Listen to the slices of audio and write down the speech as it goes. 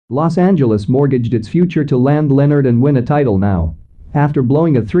Los Angeles mortgaged its future to land Leonard and win a title now. After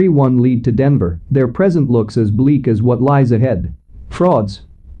blowing a 3-1 lead to Denver, their present looks as bleak as what lies ahead. Frauds.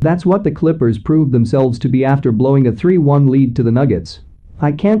 That's what the Clippers proved themselves to be after blowing a 3-1 lead to the Nuggets.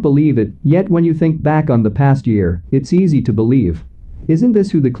 I can't believe it, yet when you think back on the past year, it's easy to believe. Isn't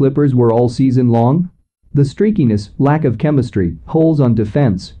this who the Clippers were all season long? The streakiness, lack of chemistry, holes on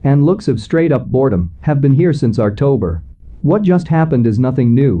defense, and looks of straight-up boredom have been here since October. What just happened is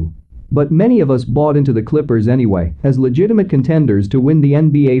nothing new. But many of us bought into the Clippers anyway, as legitimate contenders to win the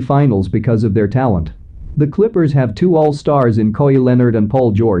NBA Finals because of their talent. The Clippers have two all-stars in Kawhi Leonard and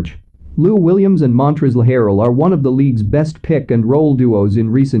Paul George. Lou Williams and Montrezl Harrell are one of the league's best pick-and-roll duos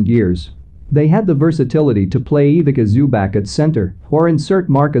in recent years. They had the versatility to play Ivica Zubac at center or insert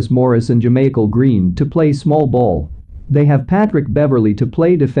Marcus Morris and JaMychal Green to play small ball. They have Patrick Beverley to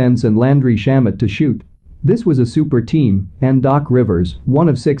play defense and Landry Shamet to shoot. This was a super team, and Doc Rivers, one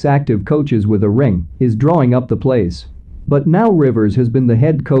of 6 active coaches with a ring, is drawing up the plays. But now Rivers has been the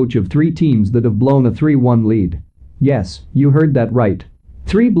head coach of 3 teams that have blown a 3-1 lead. Yes, you heard that right.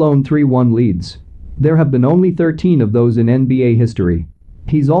 3 blown 3-1 leads. There have been only 13 of those in NBA history.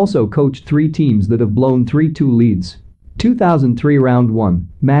 He's also coached 3 teams that have blown 3-2 leads. 2003 Round 1,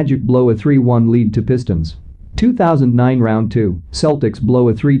 Magic blow a 3-1 lead to Pistons. 2009 Round 2, Celtics blow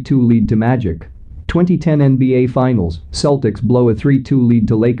a 3-2 lead to Magic. 2010 NBA Finals, Celtics blow a 3-2 lead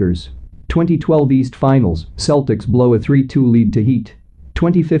to Lakers. 2012 East Finals, Celtics blow a 3-2 lead to Heat.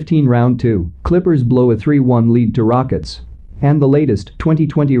 2015 Round 2, Clippers blow a 3-1 lead to Rockets. And the latest,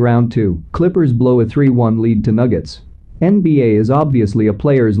 2020 Round 2, Clippers blow a 3-1 lead to Nuggets. NBA is obviously a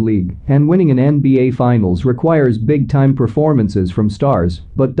players' league, and winning an NBA Finals requires big-time performances from stars,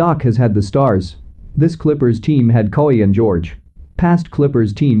 but Doc has had the stars. This Clippers team had Kawhi and George. Past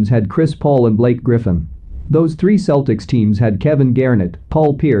Clippers teams had Chris Paul and Blake Griffin. Those 3 Celtics teams had Kevin Garnett,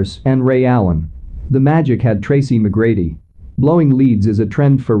 Paul Pierce, and Ray Allen. The Magic had Tracy McGrady. Blowing leads is a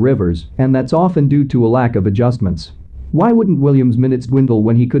trend for Rivers, and that's often due to a lack of adjustments. Why wouldn't Williams' minutes dwindle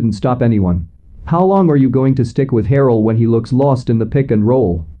when he couldn't stop anyone? How long are you going to stick with Harrell when he looks lost in the pick and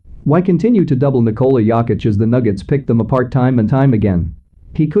roll? Why continue to double Nikola Jokic as the Nuggets pick them apart time and time again?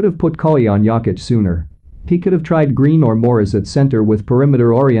 He could have put Kawhi on Jokic sooner. He could have tried Green or Morris at center with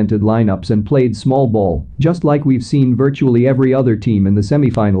perimeter-oriented lineups and played small ball, just like we've seen virtually every other team in the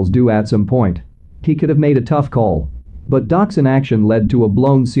semifinals do at some point. He could have made a tough call. But Doc's inaction led to a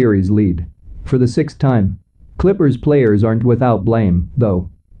blown series lead. For the 6th time. Clippers players aren't without blame, though.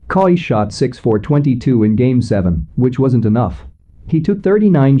 Kawhi shot 6 for 22 in Game 7, which wasn't enough. He took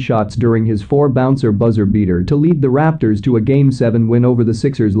 39 shots during his 4-bouncer buzzer beater to lead the Raptors to a Game 7 win over the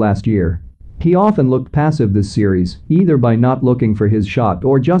Sixers last year. He often looked passive this series, either by not looking for his shot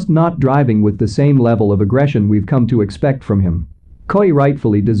or just not driving with the same level of aggression we've come to expect from him. Kawhi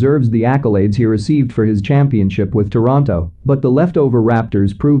rightfully deserves the accolades he received for his championship with Toronto, but the leftover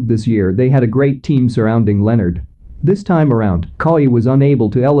Raptors proved this year they had a great team surrounding Leonard. This time around, Kawhi was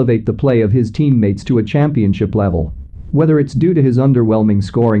unable to elevate the play of his teammates to a championship level. Whether it's due to his underwhelming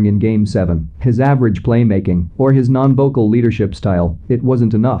scoring in Game 7, his average playmaking, or his non-vocal leadership style, it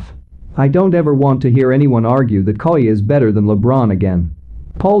wasn't enough. I don't ever want to hear anyone argue that Kawhi is better than LeBron again.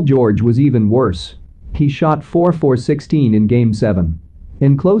 Paul George was even worse. He shot 4 for 16 in Game 7.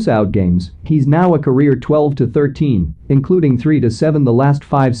 In close-out games, he's now a career 12-13, including 3-7 the last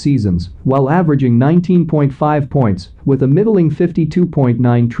 5 seasons, while averaging 19.5 points, with a middling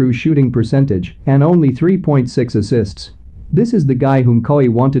 52.9 true shooting percentage and only 3.6 assists. This is the guy whom Kawhi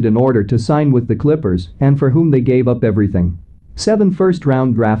wanted in order to sign with the Clippers and for whom they gave up everything. 7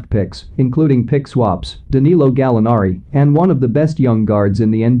 first-round draft picks, including pick swaps, Danilo Gallinari, and one of the best young guards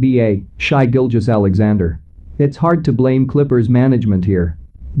in the NBA, Shai Gilgeous-Alexander. It's hard to blame Clippers management here.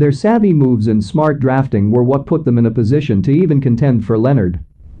 Their savvy moves and smart drafting were what put them in a position to even contend for Leonard.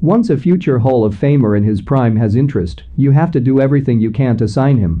 Once a future Hall of Famer in his prime has interest, you have to do everything you can to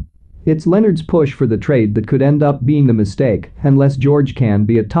sign him. It's Leonard's push for the trade that could end up being the mistake unless George can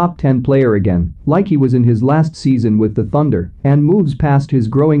be a top 10 player again, like he was in his last season with the Thunder, and moves past his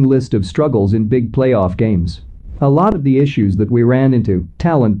growing list of struggles in big playoff games. A lot of the issues that we ran into,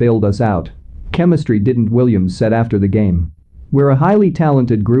 talent bailed us out. Chemistry didn't, Williams said after the game. We're a highly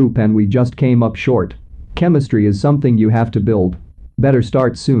talented group and we just came up short. Chemistry is something you have to build. Better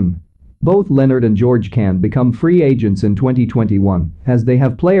start soon. Both Leonard and George can become free agents in 2021, as they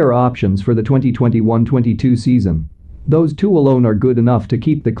have player options for the 2021-22 season. Those two alone are good enough to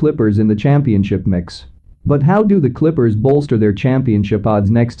keep the Clippers in the championship mix. But how do the Clippers bolster their championship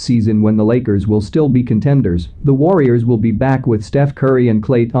odds next season when the Lakers will still be contenders, the Warriors will be back with Steph Curry and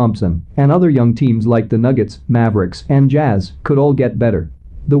Klay Thompson, and other young teams like the Nuggets, Mavericks, and Jazz could all get better?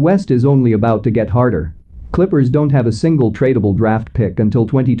 The West is only about to get harder. Clippers don't have a single tradable draft pick until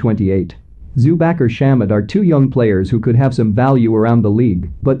 2028. Zubac or Shamet are two young players who could have some value around the league,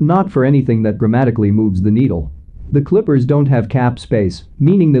 but not for anything that dramatically moves the needle. The Clippers don't have cap space,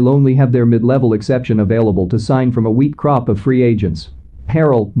 meaning they'll only have their mid-level exception available to sign from a wheat crop of free agents.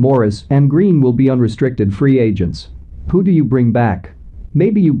 Harrell, Morris, and Green will be unrestricted free agents. Who do you bring back?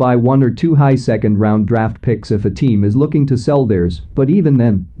 Maybe you buy one or two high second-round draft picks if a team is looking to sell theirs, but even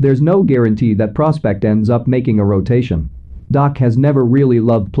then, there's no guarantee that prospect ends up making a rotation. Doc has never really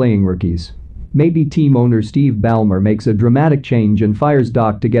loved playing rookies. Maybe team owner Steve Ballmer makes a dramatic change and fires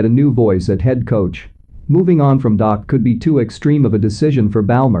Doc to get a new voice at head coach. Moving on from Doc could be too extreme of a decision for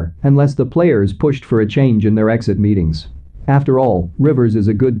Ballmer unless the players pushed for a change in their exit meetings. After all, Rivers is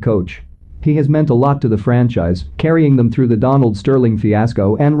a good coach. He has meant a lot to the franchise, carrying them through the Donald Sterling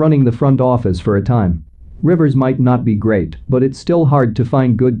fiasco and running the front office for a time. Rivers might not be great, but it's still hard to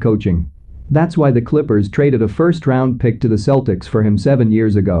find good coaching. That's why the Clippers traded a first-round pick to the Celtics for him 7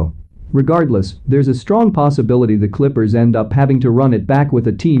 years ago. Regardless, there's a strong possibility the Clippers end up having to run it back with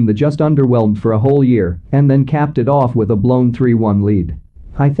a team that just underwhelmed for a whole year and then capped it off with a blown 3-1 lead.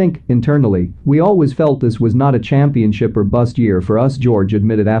 I think, internally, we always felt this was not a championship or bust year for us, George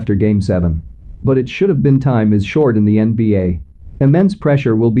admitted after Game 7. But it should have been. Time is short in the NBA. Immense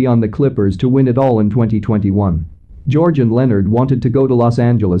pressure will be on the Clippers to win it all in 2021. George and Leonard wanted to go to Los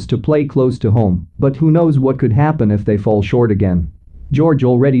Angeles to play close to home, but who knows what could happen if they fall short again. George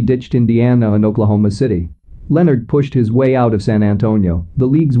already ditched Indiana and Oklahoma City. Leonard pushed his way out of San Antonio, the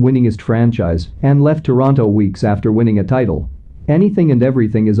league's winningest franchise, and left Toronto weeks after winning a title. Anything and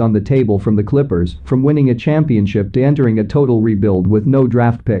everything is on the table from the Clippers, from winning a championship to entering a total rebuild with no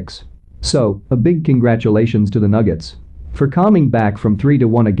draft picks. So, a big congratulations to the Nuggets for coming back from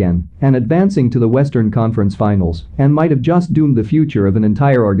 3-1 again and advancing to the Western Conference Finals and might have just doomed the future of an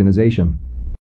entire organization.